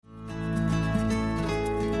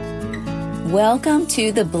Welcome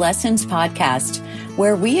to the Blessings Podcast,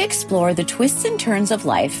 where we explore the twists and turns of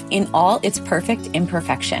life in all its perfect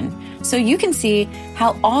imperfection, so you can see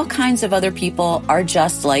how all kinds of other people are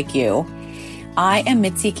just like you. I am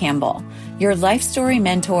Mitzi Campbell, your life story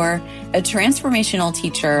mentor, a transformational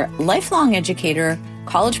teacher, lifelong educator,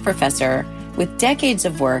 college professor with decades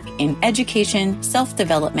of work in education,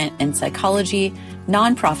 self-development and psychology,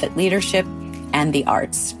 nonprofit leadership, and the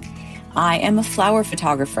arts. I am a flower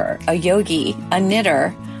photographer, a yogi, a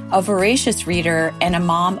knitter, a voracious reader, and a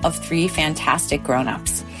mom of 3 fantastic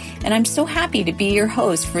grown-ups. And I'm so happy to be your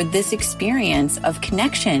host for this experience of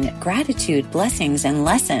connection, gratitude, blessings, and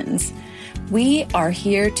lessons. We are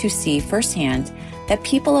here to see firsthand that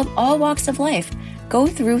people of all walks of life go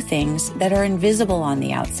through things that are invisible on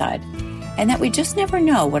the outside, and that we just never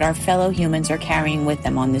know what our fellow humans are carrying with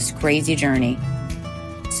them on this crazy journey.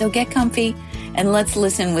 So get comfy and let's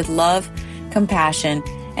listen with love, compassion,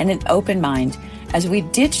 and an open mind as we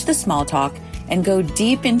ditch the small talk and go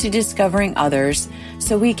deep into discovering others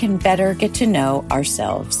so we can better get to know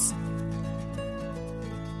ourselves.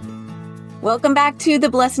 Welcome back to the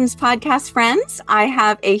Blessings Podcast, friends. I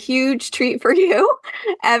have a huge treat for you,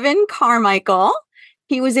 Evan Carmichael.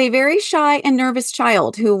 He was a very shy and nervous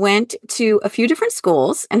child who went to a few different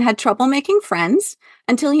schools and had trouble making friends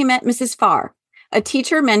until he met Mrs. Farr, a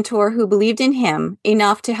teacher mentor who believed in him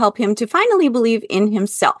enough to help him to finally believe in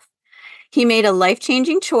himself. He made a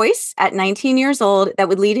life-changing choice at 19 years old that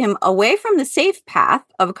would lead him away from the safe path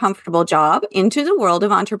of a comfortable job into the world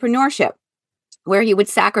of entrepreneurship, where he would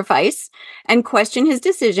sacrifice and question his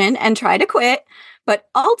decision and try to quit, but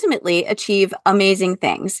ultimately achieve amazing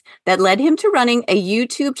things that led him to running a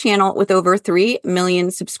YouTube channel with over 3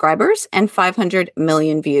 million subscribers and 500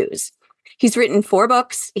 million views. He's written 4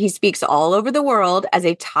 books. He speaks all over the world as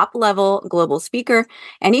a top-level global speaker,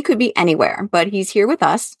 and he could be anywhere, but he's here with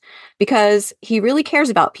us because he really cares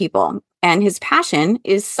about people, and his passion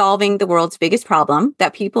is solving the world's biggest problem,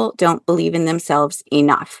 that people don't believe in themselves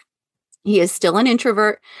enough. He is still an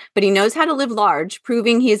introvert, but he knows how to live large,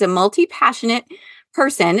 proving he is a multi-passionate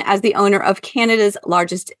person as the owner of Canada's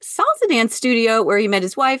largest salsa dance studio, where he met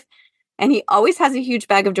his wife. And he always has a huge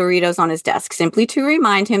bag of Doritos on his desk, simply to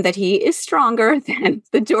remind him that he is stronger than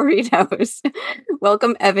the Doritos.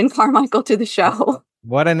 Welcome, Evan Carmichael, to the show.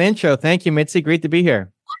 What an intro. Thank you, Mitzi. Great to be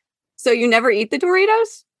here. So you never eat the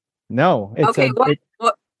Doritos? No. Okay.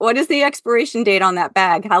 What is the expiration date on that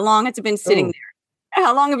bag? How long has it been sitting there?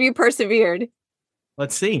 How long have you persevered?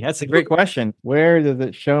 Let's see. That's a great question. Where does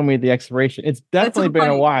it show me the expiration? It's definitely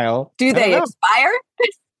been a while. Do they expire?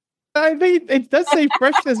 I think it does say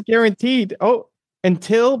freshness guaranteed. Oh,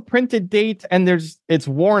 until printed date, and it's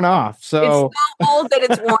worn off. So it's so old that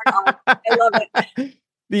it's worn off. I love it.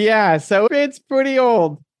 Yeah, so it's pretty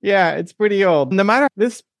old. Yeah, it's pretty old. No matter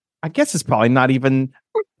this, I guess it's probably not even.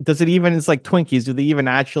 It's like Twinkies. Do they even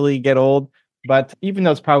actually get old? But even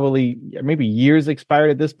though it's probably maybe years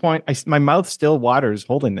expired at this point, my mouth still waters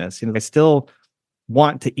holding this. I still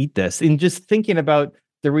want to eat this. And just thinking about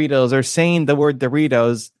Doritos or saying the word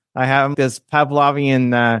Doritos, I have this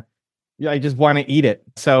Pavlovian, I just want to eat it.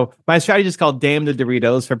 So my strategy is called Damn the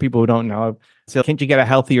Doritos for people who don't know. So can't you get a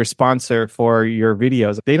healthier sponsor for your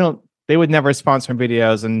videos? They would never sponsor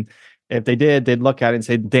videos. And if they did, they'd look at it and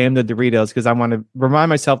say, damn the Doritos, because I want to remind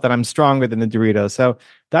myself that I'm stronger than the Doritos. So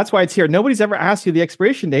that's why it's here. Nobody's ever asked you the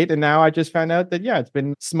expiration date. And now I just found out that, it's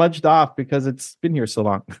been smudged off because it's been here so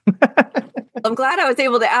long. I'm glad I was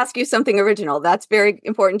able to ask you something original. That's very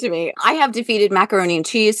important to me. I have defeated macaroni and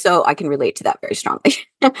cheese, so I can relate to that very strongly.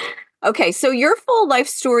 Okay, so your full life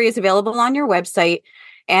story is available on your website.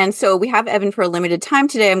 And so we have Evan for a limited time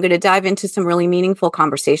today. I'm going to dive into some really meaningful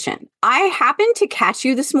conversation. I happened to catch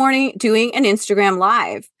you this morning doing an Instagram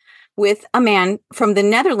live with a man from the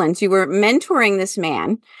Netherlands. You were mentoring this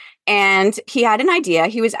man, and he had an idea.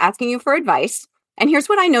 He was asking you for advice. And here's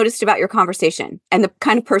what I noticed about your conversation and the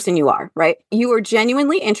kind of person you are, right? You were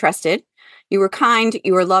genuinely interested. You were kind.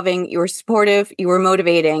 You were loving. You were supportive. You were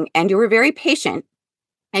motivating. And you were very patient.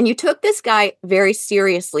 And you took this guy very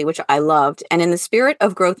seriously, which I loved. And in the spirit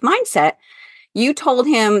of growth mindset, you told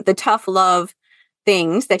him the tough love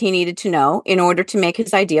things that he needed to know in order to make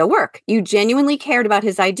his idea work. You genuinely cared about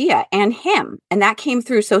his idea and him. And that came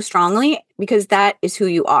through so strongly because that is who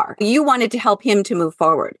you are. You wanted to help him to move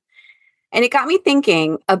forward. And it got me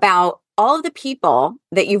thinking about all of the people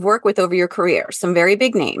that you've worked with over your career, some very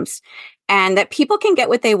big names, and that people can get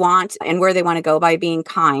what they want and where they want to go by being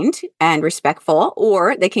kind and respectful,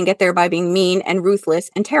 or they can get there by being mean and ruthless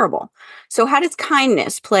and terrible. So how does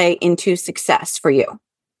kindness play into success for you?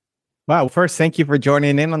 Wow. First, thank you for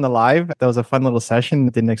joining in on the live. That was a fun little session.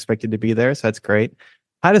 Didn't expect you to be there, so that's great.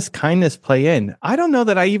 How does kindness play in? I don't know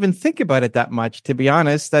that I even think about it that much, to be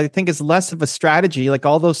honest. I think it's less of a strategy, like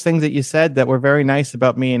all those things that you said that were very nice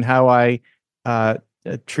about me and how I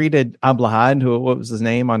treated Ablahan, what was his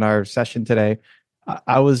name on our session today.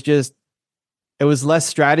 I was just, it was less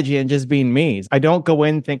strategy and just being me. I don't go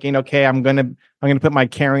in thinking, okay, I'm gonna put my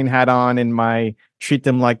caring hat on and my treat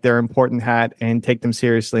them like they're important hat and take them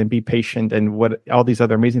seriously and be patient and what all these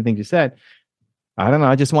other amazing things you said. I don't know.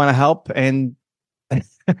 I just want to help, and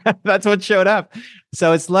that's what showed up.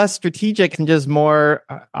 So it's less strategic and just more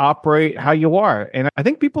operate how you are. And I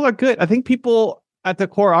think people are good. I think people at the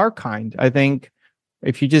core are kind. I think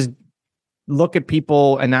if you just look at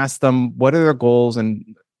people and ask them what are their goals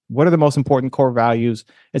and what are the most important core values,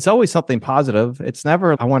 it's always something positive. It's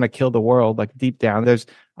never, I want to kill the world. Like deep down,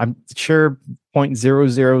 I'm sure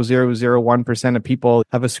 0.00001% of people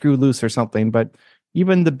have a screw loose or something. But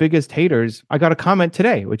even the biggest haters, I got a comment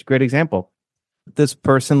today, which great example. This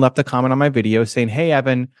person left a comment on my video saying, "Hey,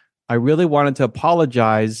 Evan, I really wanted to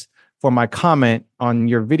apologize for my comment on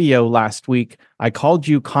your video last week. I called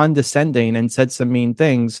you condescending and said some mean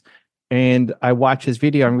things. And I watched his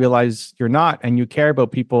video and realized you're not, and you care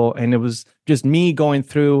about people. And it was just me going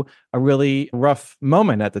through a really rough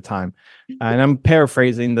moment at the time." And I'm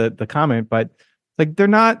paraphrasing the comment, but like they're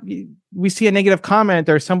not, we see a negative comment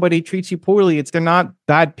or somebody treats you poorly. They're not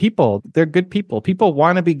bad people. They're good people. People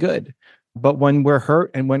want to be good. But when we're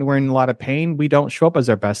hurt and when we're in a lot of pain, we don't show up as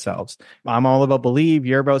our best selves. I'm all about believe.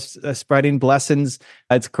 You're about spreading blessings.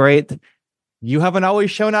 It's great. You haven't always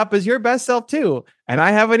shown up as your best self too. And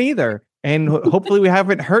I haven't either. And hopefully we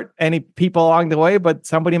haven't hurt any people along the way, but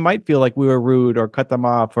somebody might feel like we were rude or cut them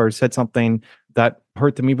off or said something that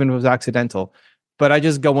hurt them, even if it was accidental. But I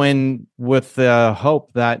just go in with the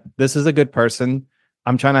hope that this is a good person.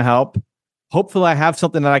 I'm trying to help. Hopefully I have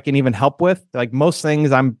something that I can even help with. Like most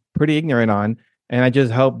things I'm pretty ignorant on. And I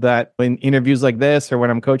just hope that in interviews like this or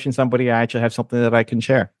when I'm coaching somebody, I actually have something that I can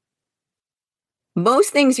share.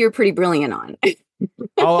 Most things you're pretty brilliant on.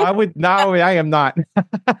 I am not.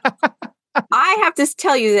 I have to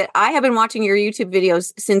tell you that I have been watching your YouTube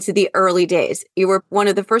videos since the early days. You were one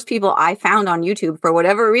of the first people I found on YouTube for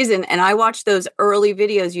whatever reason. And I watched those early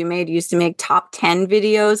videos you made. You used to make top 10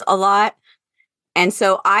 videos a lot. And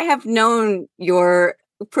so I have known your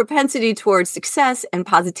propensity towards success and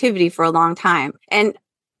positivity for a long time. And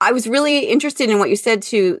I was really interested in what you said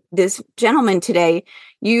to this gentleman today.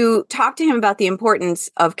 You talked to him about the importance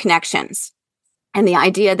of connections and the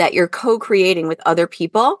idea that you're co-creating with other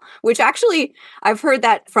people, which actually I've heard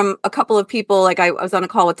that from a couple of people. Like I was on a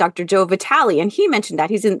call with Dr. Joe Vitale, and he mentioned that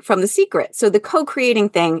he's from The Secret. So the co-creating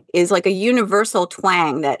thing is like a universal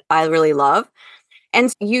twang that I really love.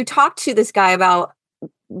 And you talked to this guy about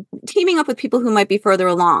teaming up with people who might be further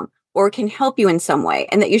along or can help you in some way,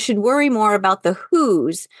 and that you should worry more about the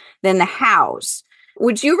who's than the how's.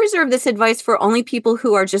 Would you reserve this advice for only people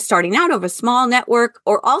who are just starting out of a small network,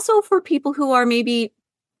 or also for people who are maybe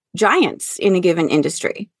giants in a given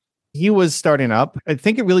industry? He was starting up. I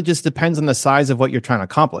think it really just depends on the size of what you're trying to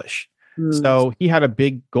accomplish. So he had a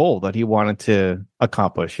big goal that he wanted to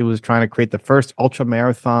accomplish. He was trying to create the first ultra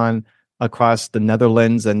marathon across the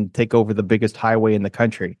Netherlands and take over the biggest highway in the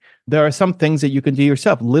country. There are some things that you can do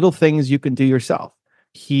yourself, little things you can do yourself.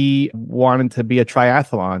 He wanted to be a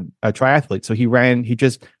triathlete. So he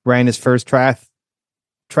just ran his first triathlon,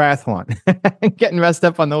 getting messed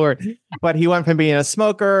up on the word. But he went from being a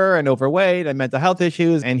smoker and overweight and mental health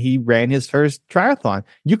issues, and he ran his first triathlon.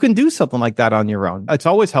 You can do something like that on your own. It's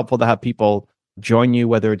always helpful to have people join you,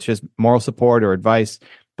 whether it's just moral support or advice,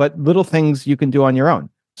 but little things you can do on your own.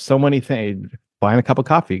 So many things. Buying a cup of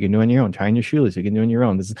coffee, you can do on your own. Tying your shoelace, you can do on your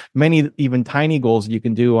own. There's many, even tiny goals you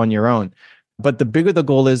can do on your own. But the bigger the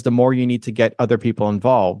goal is, the more you need to get other people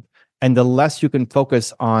involved, and the less you can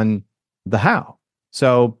focus on the how.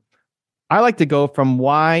 So I like to go from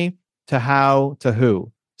why to how to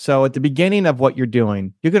who. So at the beginning of what you're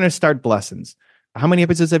doing, you're going to start blessings. How many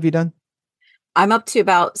episodes have you done? I'm up to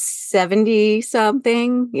about 70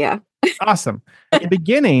 something. Yeah. Awesome. At the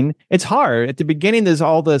beginning, it's hard. At the beginning, there's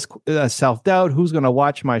all this self-doubt. Who's going to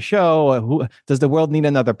watch my show? Who does the world need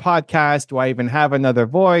another podcast? Do I even have another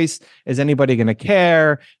voice? Is anybody going to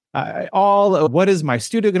care? What is my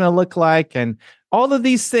studio going to look like? And all of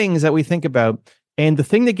these things that we think about. And the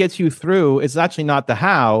thing that gets you through is actually not the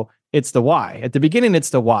how, it's the why. At the beginning, it's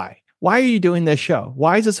the why. Why are you doing this show?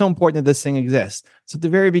 Why is it so important that this thing exists? So at the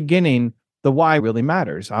very beginning, the why really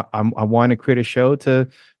matters. I want to create a show to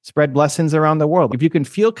spread blessings around the world. If you can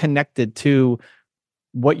feel connected to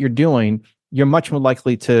what you're doing, you're much more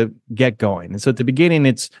likely to get going. And so at the beginning,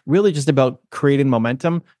 it's really just about creating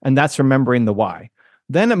momentum, and that's remembering the why.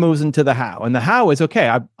 Then it moves into the how. And the how is,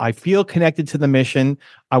 okay, I feel connected to the mission.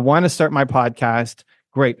 I want to start my podcast.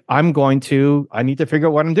 Great. I need to figure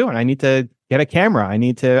out what I'm doing. I need to get a camera. I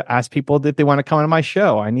need to ask people if they want to come on my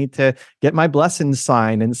show. I need to get my blessings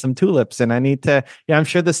sign and some tulips. And I need to, I'm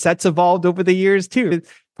sure the set's evolved over the years too. It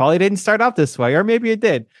probably didn't start off this way, or maybe it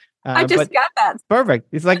did. I just got that. Perfect.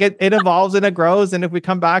 It's like it evolves and it grows. And if we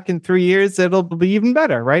come back in 3 years, it'll be even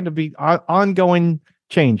better, right? It'll be ongoing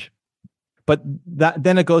change. But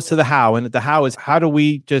then it goes to the how. And the how is,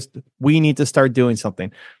 we need to start doing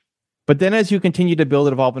something. But then as you continue to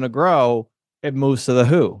build, evolve, and grow, it moves to the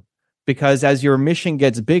who. Because as your mission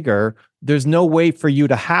gets bigger, there's no way for you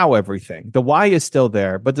to how everything. The why is still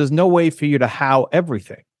there, but there's no way for you to how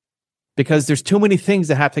everything. Because there's too many things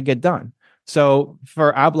that have to get done. So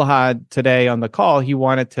for Abdulhad today on the call, he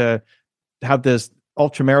wanted to have this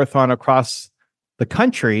ultra marathon across the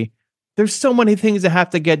country. There's so many things that have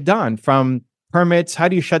to get done, from permits. How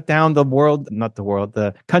do you shut down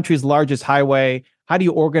the country's largest highway? How do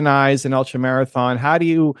you organize an ultra marathon? How do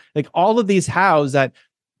you, like, all of these hows that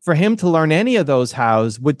for him to learn any of those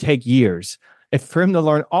hows would take years. If for him to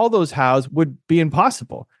learn all those hows would be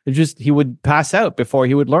impossible. He would pass out before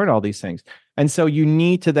he would learn all these things. And so you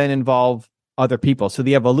need to then involve other people. So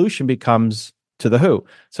the evolution becomes to the who.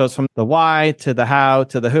 So it's from the why to the how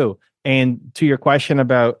to the who. And to your question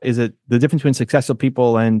about, is it the difference between successful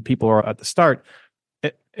people and people who are at the start?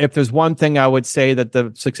 If there's one thing I would say that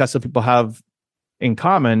the successful people have in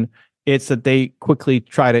common, it's that they quickly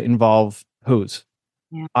try to involve who's.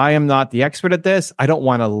 Yeah. I am not the expert at this. I don't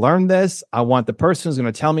want to learn this. I want the person who's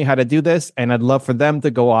going to tell me how to do this. And I'd love for them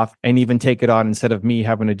to go off and even take it on instead of me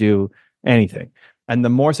having to do anything. And the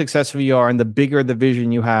more successful you are and the bigger the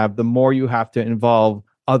vision you have, the more you have to involve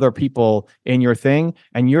other people in your thing.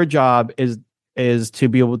 And your job is to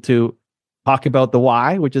be able to talk about the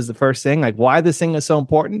why, which is the first thing, like why this thing is so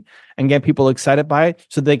important, and get people excited by it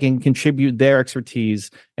so they can contribute their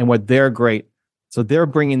expertise and what they're great. So they're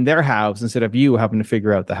bringing their hows instead of you having to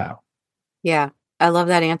figure out the how. Yeah, I love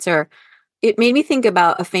that answer. It made me think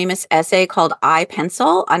about a famous essay called I,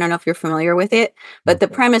 Pencil. I don't know if you're familiar with it, but the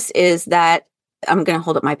premise is that, I'm going to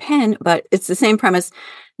hold up my pen, but it's the same premise,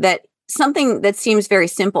 that something that seems very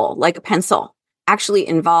simple, like a pencil, actually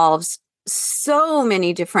involves so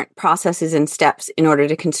many different processes and steps in order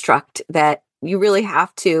to construct, that you really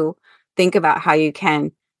have to think about how you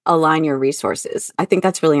can align your resources. I think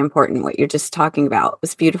that's really important, what you're just talking about. It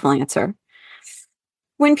was a beautiful answer.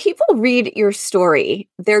 When people read your story,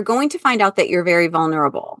 they're going to find out that you're very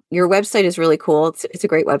vulnerable. Your website is really cool. It's a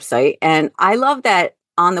great website. And I love that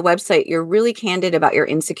on the website, you're really candid about your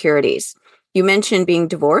insecurities. You mentioned being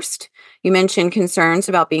divorced. You mentioned concerns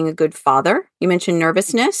about being a good father. You mentioned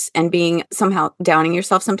nervousness and being somehow downing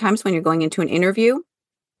yourself sometimes when you're going into an interview.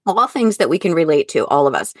 All things that we can relate to, all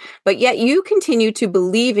of us. But yet you continue to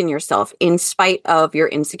believe in yourself in spite of your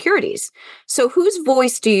insecurities. So whose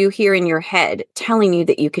voice do you hear in your head telling you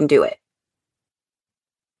that you can do it?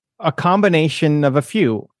 A combination of a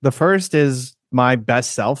few. The first is my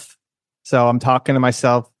best self. So I'm talking to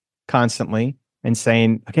myself constantly and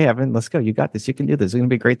saying, okay, Evan, let's go. You got this. You can do this. It's going to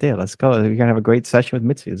be a great day. Let's go. You're going to have a great session with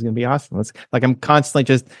Mitzi. It's going to be awesome. I'm constantly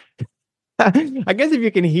just, I guess if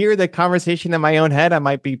you can hear the conversation in my own head, I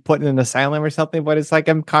might be putting in an asylum or something, but it's like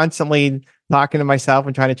I'm constantly talking to myself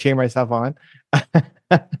and trying to cheer myself on.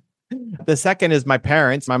 The second is my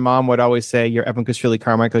parents. My mom would always say, you're Evan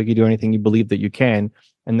Carmichael. You can do anything you believe that you can.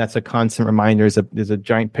 And that's a constant reminder. There's a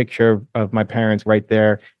giant picture of my parents right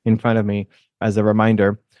there in front of me as a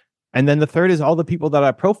reminder. And then the third is all the people that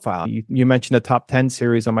I profile. You mentioned the top 10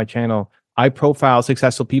 series on my channel. I profile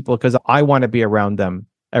successful people because I want to be around them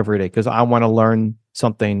every day, because I want to learn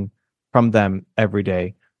something from them every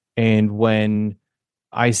day. And when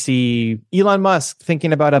I see Elon Musk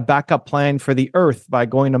thinking about a backup plan for the Earth by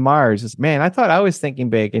going to Mars, it's, man, I thought I was thinking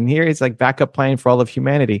big. And here it's like backup plan for all of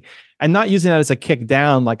humanity. And not using that as a kick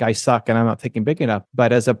down, like I suck and I'm not thinking big enough,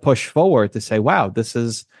 but as a push forward to say, wow,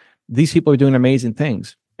 these people are doing amazing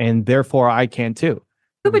things. And therefore I can too.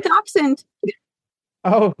 Uber dachshund.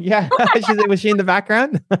 Oh, yeah. Was she in the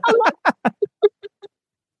background?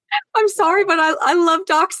 I'm sorry, but I love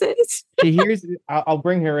dachshunds. She hears. I'll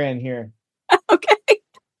bring her in here. Okay.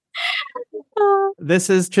 This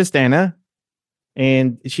is Tristana,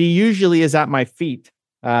 and she usually is at my feet.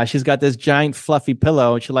 She's got this giant fluffy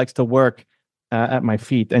pillow, and she likes to work at my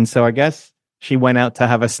feet. And so I guess she went out to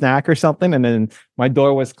have a snack or something, and then my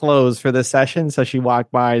door was closed for the session. So she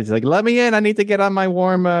walked by. She's like, "Let me in. I need to get on my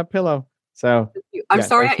warm pillow." So I'm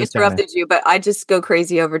sorry I interrupted you, but I just go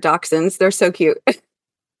crazy over dachshunds. They're so cute.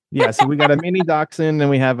 Yeah, so we got a mini dachshund and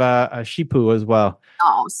we have a Shih Tzu as well.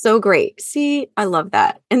 Oh, so great. See, I love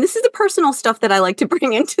that. And this is the personal stuff that I like to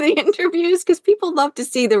bring into the interviews because people love to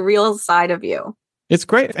see the real side of you. It's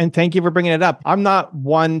great. And thank you for bringing it up. I'm not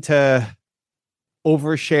one to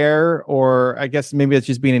overshare, or I guess maybe it's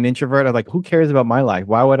just being an introvert. I'm like, who cares about my life?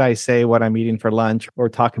 Why would I say what I'm eating for lunch or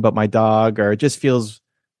talk about my dog? Or it just feels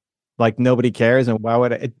like nobody cares. And why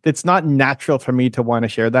would it's not natural for me to want to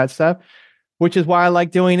share that stuff, which is why I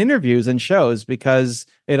like doing interviews and shows, because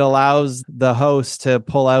it allows the host to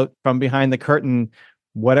pull out from behind the curtain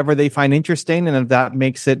whatever they find interesting. And if that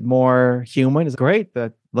makes it more human, is great.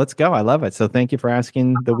 Let's go. I love it. So thank you for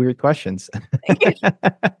asking the weird questions.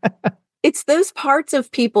 It's those parts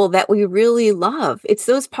of people that we really love. It's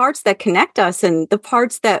those parts that connect us and the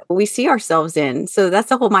parts that we see ourselves in. So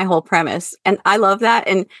that's my whole premise. And I love that.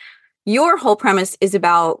 And your whole premise is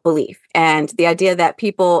about belief and the idea that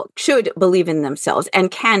people should believe in themselves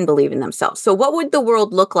and can believe in themselves. So what would the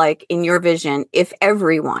world look like in your vision if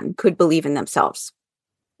everyone could believe in themselves?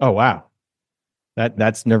 Oh, wow.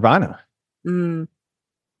 That's nirvana. Mm.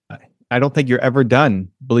 I don't think you're ever done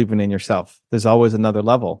believing in yourself. There's always another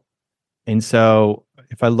level. And so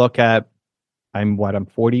if I look at, I'm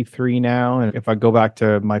 43 now. And if I go back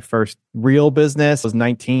to my first real business, I was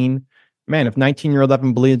 19. Man, if 19-year-old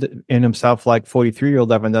Evan believed in himself like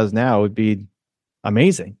 43-year-old Evan does now, it would be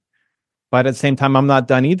amazing. But at the same time, I'm not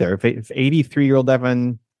done either. If 83-year-old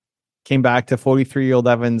Evan came back to 43-year-old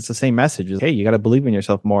Evan, it's the same message. Hey, you got to believe in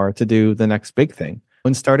yourself more to do the next big thing.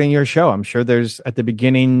 When starting your show, I'm sure there's at the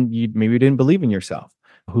beginning, maybe you didn't believe in yourself.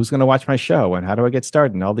 Who's going to watch my show? And how do I get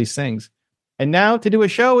started? And all these things. And now to do a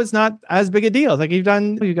show is not as big a deal. It's like you've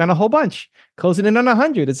done a whole bunch, closing in on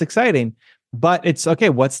 100. It's exciting. But it's okay.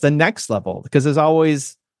 What's the next level? Because there's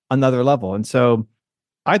always another level. And so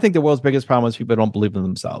I think the world's biggest problem is people don't believe in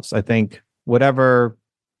themselves. I think whatever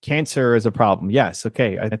cancer is a problem. Yes.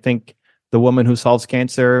 Okay. I think the woman who solves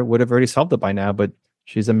cancer would have already solved it by now, but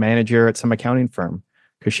she's a manager at some accounting firm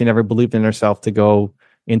because she never believed in herself to go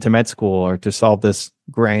into med school or to solve this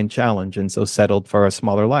grand challenge. And so settled for a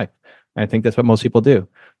smaller life. And I think that's what most people do.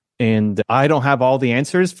 And I don't have all the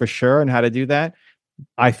answers for sure on how to do that.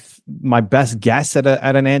 My best guess at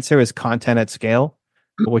an answer is content at scale,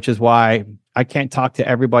 which is why I can't talk to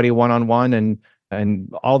everybody one-on-one,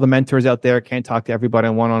 and all the mentors out there can't talk to everybody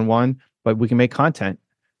one-on-one, but we can make content.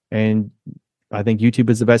 And I think YouTube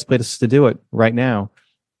is the best place to do it right now.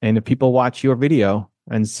 And if people watch your video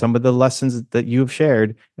and some of the lessons that you've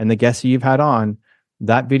shared and the guests you've had on,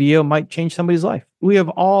 that video might change somebody's life. We have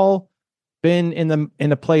all been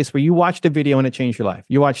in a place where you watched a video and it changed your life.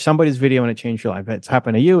 You watched somebody's video and it changed your life. It's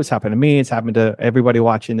happened to you. It's happened to me. It's happened to everybody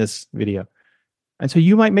watching this video. And so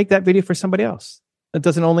you might make that video for somebody else. It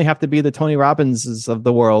doesn't only have to be the Tony Robbinses of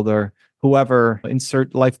the world or whoever,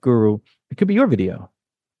 insert life guru. It could be your video.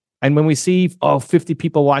 And when we see, 50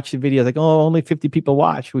 people watch the video, like, only 50 people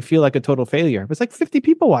watch, we feel like a total failure. But it's like 50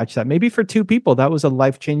 people watch that. Maybe for 2 people, that was a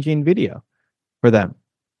life-changing video for them.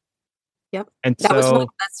 Yep. And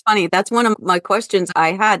that's funny. That's one of my questions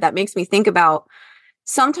I had that makes me think about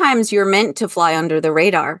sometimes you're meant to fly under the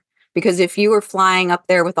radar, because if you were flying up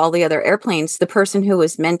there with all the other airplanes, the person who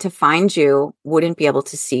was meant to find you wouldn't be able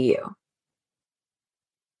to see you.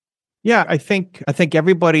 Yeah, I think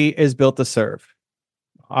everybody is built to serve.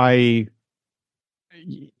 It's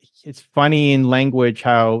funny in language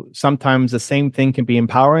how sometimes the same thing can be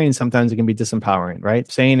empowering and sometimes it can be disempowering, right?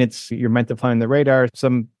 Saying you're meant to fly on the radar,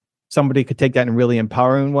 somebody could take that in a really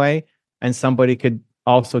empowering way, and somebody could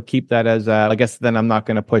also keep that as I guess then I'm not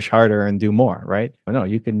going to push harder and do more, right? No,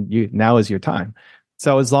 now is your time.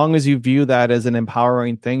 So as long as you view that as an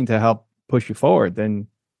empowering thing to help push you forward, then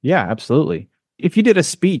yeah, absolutely. If you did a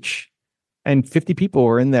speech and 50 people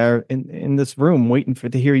were in there in this room waiting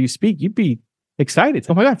to hear you speak, you'd be excited.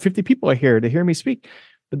 Oh my God, 50 people are here to hear me speak.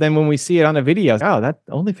 But then when we see it on a video, that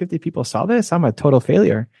only 50 people saw this, I'm a total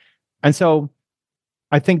failure. And so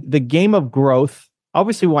I think the game of growth,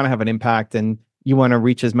 obviously we want to have an impact and you want to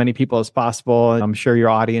reach as many people as possible. And I'm sure your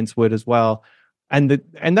audience would as well. And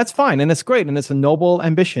that's fine. And it's great. And it's a noble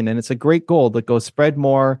ambition. And it's a great goal to go spread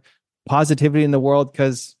more positivity in the world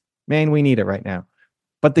because, man, we need it right now.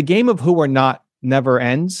 But the game of who we're not never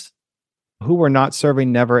ends. Who we're not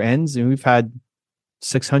serving never ends. And we've had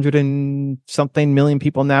 600 and something million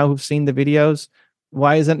people now who've seen the videos.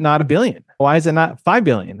 Why is it not 1 billion? Why is it not 5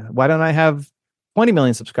 billion? Why don't I have 20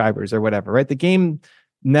 million subscribers or whatever, right? The game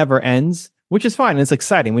never ends, which is fine. It's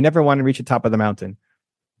exciting. We never want to reach the top of the mountain.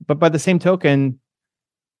 But by the same token,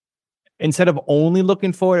 instead of only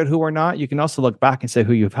looking forward at who we're not, you can also look back and say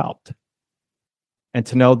who you've helped. And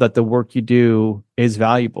to know that the work you do is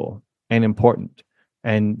valuable and important.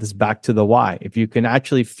 And this back to the why. If you can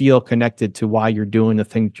actually feel connected to why you're doing the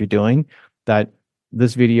thing that you're doing, that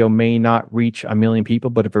this video may not reach 1 million people,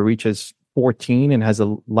 but if it reaches 14 and has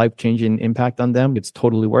a life-changing impact on them, it's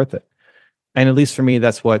totally worth it. And at least for me,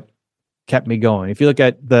 that's what kept me going. If you look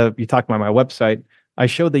at you talk about my website, I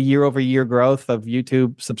show the year-over-year growth of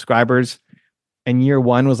YouTube subscribers. And year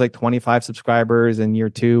 1 was like 25 subscribers, and year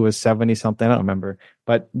 2 was 70 something. I don't remember.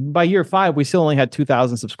 But by year 5, we still only had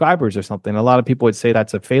 2,000 subscribers or something. A lot of people would say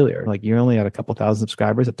that's a failure. Like, you only had a couple thousand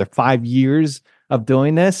subscribers after 5 years of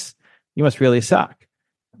doing this. You must really suck.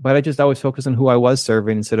 But I just always focus on who I was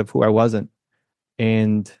serving instead of who I wasn't.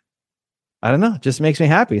 And I don't know, it just makes me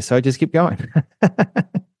happy. So I just keep going.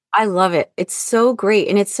 I love it. It's so great.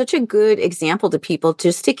 And it's such a good example to people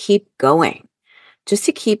just to keep going, just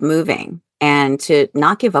to keep moving and to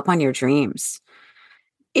not give up on your dreams.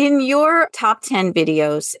 In your top 10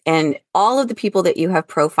 videos and all of the people that you have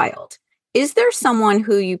profiled, is there someone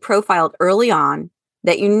who you profiled early on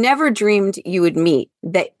that you never dreamed you would meet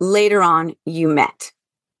that later on you met?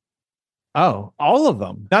 Oh, all of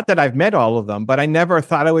them. Not that I've met all of them, but I never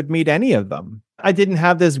thought I would meet any of them. I didn't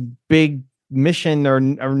have this big mission or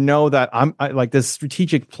know that I like this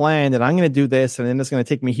strategic plan that I'm going to do this and then it's going to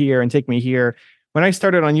take me here and take me here. When I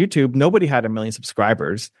started on YouTube, nobody had 1 million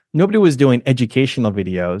subscribers. Nobody was doing educational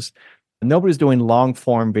videos. Nobody was doing long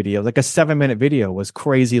form videos. Like a 7-minute video was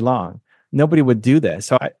crazy long. Nobody would do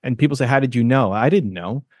this. And people say, how did you know? I didn't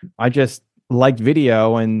know. I just liked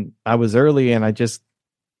video and I was early and I just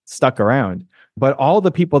stuck around. But all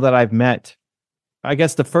the people that I've met, I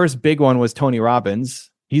guess the first big one was Tony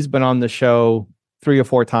Robbins. He's been on the show 3 or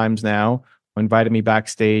 4 times now, invited me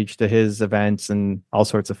backstage to his events and all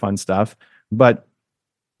sorts of fun stuff. But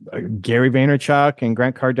Gary Vaynerchuk and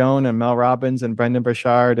Grant Cardone and Mel Robbins and Brendan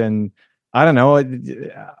Burchard and I don't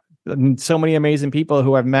know, so many amazing people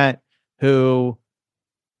who I've met who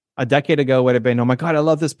a decade ago would have been, oh my God, I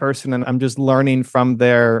love this person. And I'm just learning from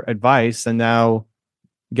their advice and now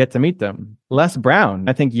get to meet them. Les Brown.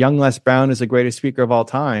 I think young Les Brown is the greatest speaker of all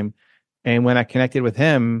time. And when I connected with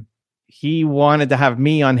him, he wanted to have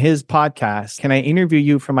me on his podcast. Can I interview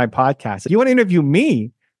you for my podcast? You want to interview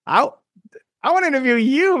me? I want to interview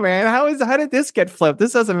you, man. How did this get flipped?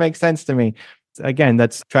 This doesn't make sense to me. Again,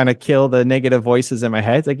 that's trying to kill the negative voices in my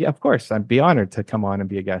head. It's like, yeah, of course, I'd be honored to come on and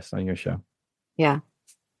be a guest on your show. Yeah.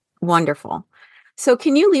 Wonderful. So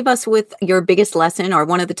can you leave us with your biggest lesson or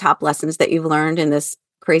one of the top lessons that you've learned in this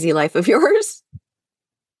crazy life of yours?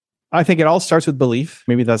 I think it all starts with belief.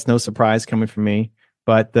 Maybe that's no surprise coming from me,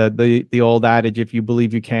 but the old adage, if you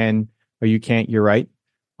believe you can or you can't, you're right.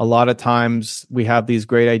 A lot of times we have these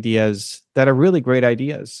great ideas that are really great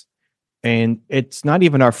ideas. And it's not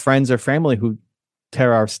even our friends or family who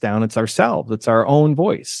tear us down. It's ourselves. It's our own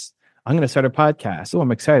voice. I'm going to start a podcast. Oh,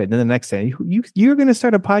 I'm excited. And then the next day, you're going to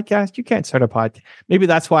start a podcast? You can't start a podcast. Maybe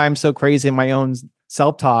that's why I'm so crazy in my own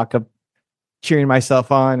self-talk of cheering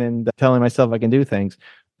myself on and telling myself I can do things.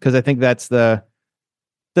 Because I think that's the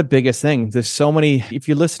biggest thing. There's so many, if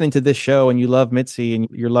you're listening to this show and you love Mitzi and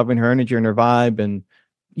you're loving her energy and her vibe and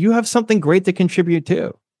you have something great to contribute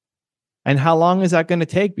to. And how long is that going to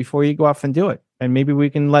take before you go off and do it? And maybe we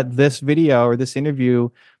can let this video or this interview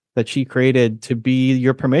that she created to be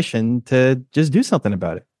your permission to just do something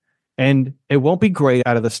about it. And it won't be great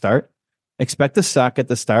out of the start. Expect to suck at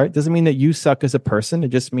the start. Doesn't mean that you suck as a person. It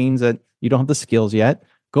just means that you don't have the skills yet.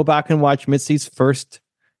 Go back and watch Mitzi's first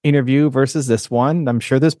interview versus this one. I'm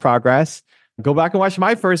sure there's progress. Go back and watch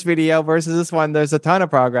my first video versus this one. There's a ton of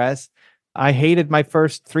progress. I hated my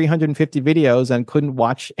first 350 videos and couldn't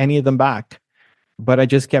watch any of them back, but I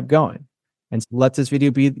just kept going. And let this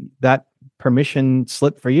video be that permission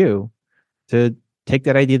slip for you to take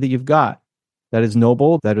that idea that you've got, that is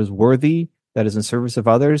noble, that is worthy, that is in service of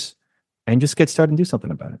others, and just get started and do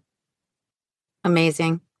something about it.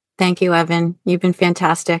 Amazing. Thank you, Evan. You've been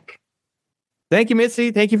fantastic. Thank you,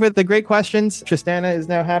 Mitzi. Thank you for the great questions. Tristana is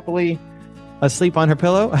now happily asleep on her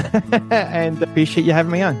pillow and appreciate you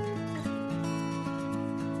having me on.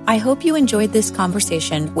 I hope you enjoyed this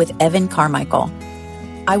conversation with Evan Carmichael.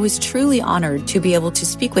 I was truly honored to be able to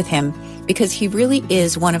speak with him because he really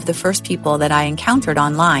is one of the first people that I encountered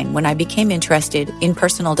online when I became interested in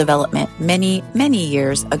personal development many, many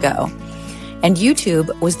years ago. And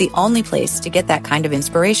YouTube was the only place to get that kind of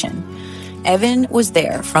inspiration. Evan was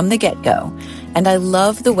there from the get-go, and I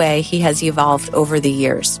love the way he has evolved over the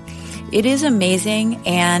years. It is amazing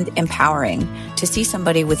and empowering to see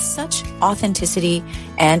somebody with such authenticity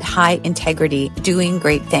and high integrity doing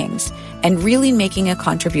great things and really making a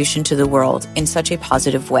contribution to the world in such a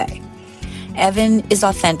positive way. Evan is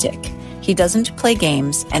authentic. He doesn't play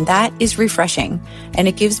games, and that is refreshing, and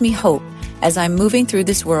it gives me hope as I'm moving through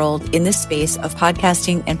this world in this space of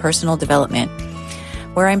podcasting and personal development,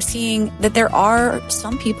 where I'm seeing that there are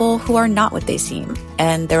some people who are not what they seem.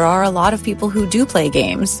 And there are a lot of people who do play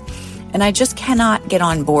games. And I just cannot get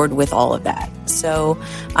on board with all of that. So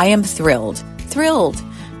I am thrilled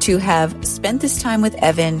to have spent this time with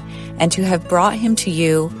Evan and to have brought him to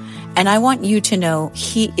you. And I want you to know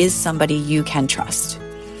he is somebody you can trust.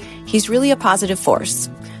 He's really a positive force.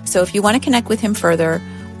 So if you want to connect with him further,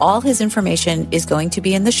 all his information is going to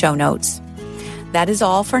be in the show notes. That is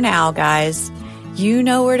all for now, guys. You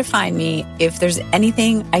know where to find me if there's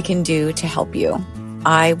anything I can do to help you.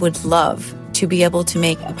 I would love to be able to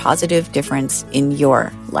make a positive difference in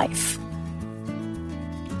your life.